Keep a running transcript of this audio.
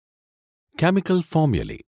Chemical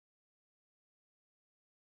formulae.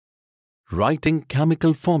 Writing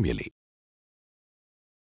chemical formulae.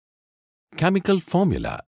 Chemical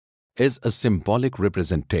formula is a symbolic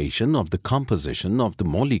representation of the composition of the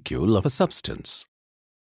molecule of a substance.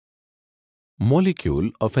 Molecule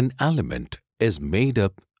of an element is made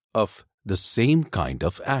up of the same kind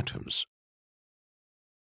of atoms.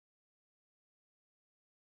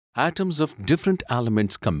 Atoms of different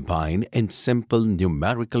elements combine in simple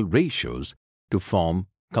numerical ratios to form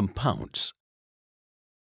compounds.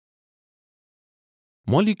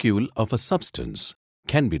 Molecule of a substance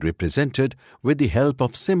can be represented with the help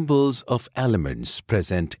of symbols of elements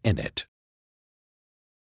present in it.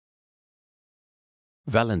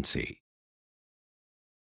 Valency.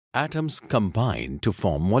 Atoms combine to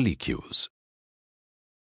form molecules.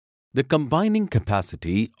 The combining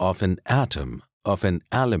capacity of an atom of an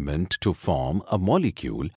element to form a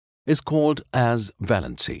molecule is called as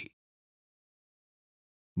valency.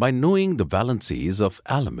 By knowing the valencies of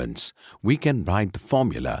elements, we can write the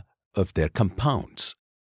formula of their compounds.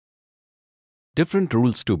 Different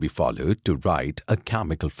rules to be followed to write a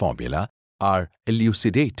chemical formula are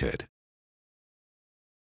elucidated.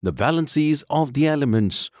 The valencies of the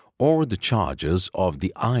elements or the charges of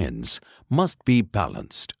the ions must be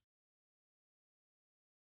balanced.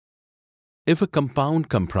 If a compound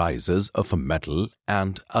comprises of a metal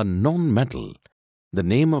and a non-metal, the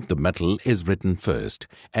name of the metal is written first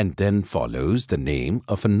and then follows the name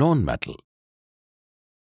of a non-metal.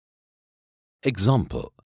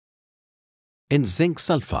 Example: in zinc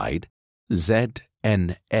sulfide,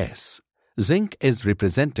 ZnS, zinc is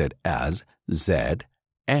represented as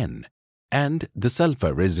Zn and the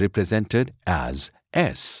sulfur is represented as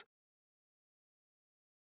S.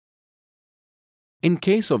 In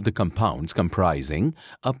case of the compounds comprising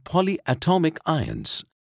a polyatomic ions,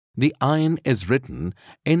 the ion is written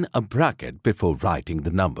in a bracket before writing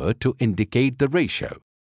the number to indicate the ratio.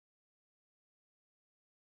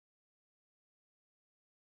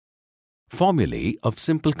 Formulae of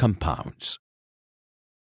simple compounds.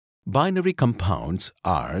 Binary compounds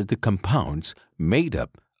are the compounds made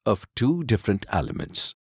up of two different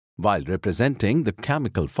elements. While representing the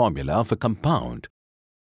chemical formula of a compound,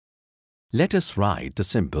 let us write the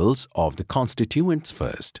symbols of the constituents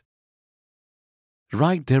first.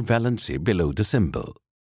 Write their valency below the symbol.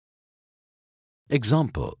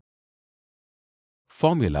 Example: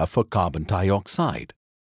 formula for carbon dioxide.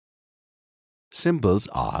 Symbols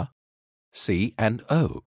are C and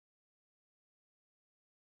O.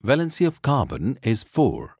 Valency of carbon is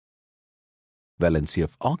 4. Valency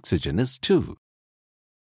of oxygen is 2.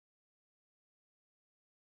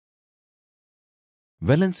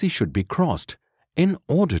 Valency should be crossed in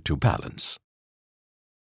order to balance.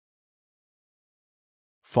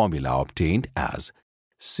 Formula obtained as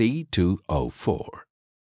C2O4.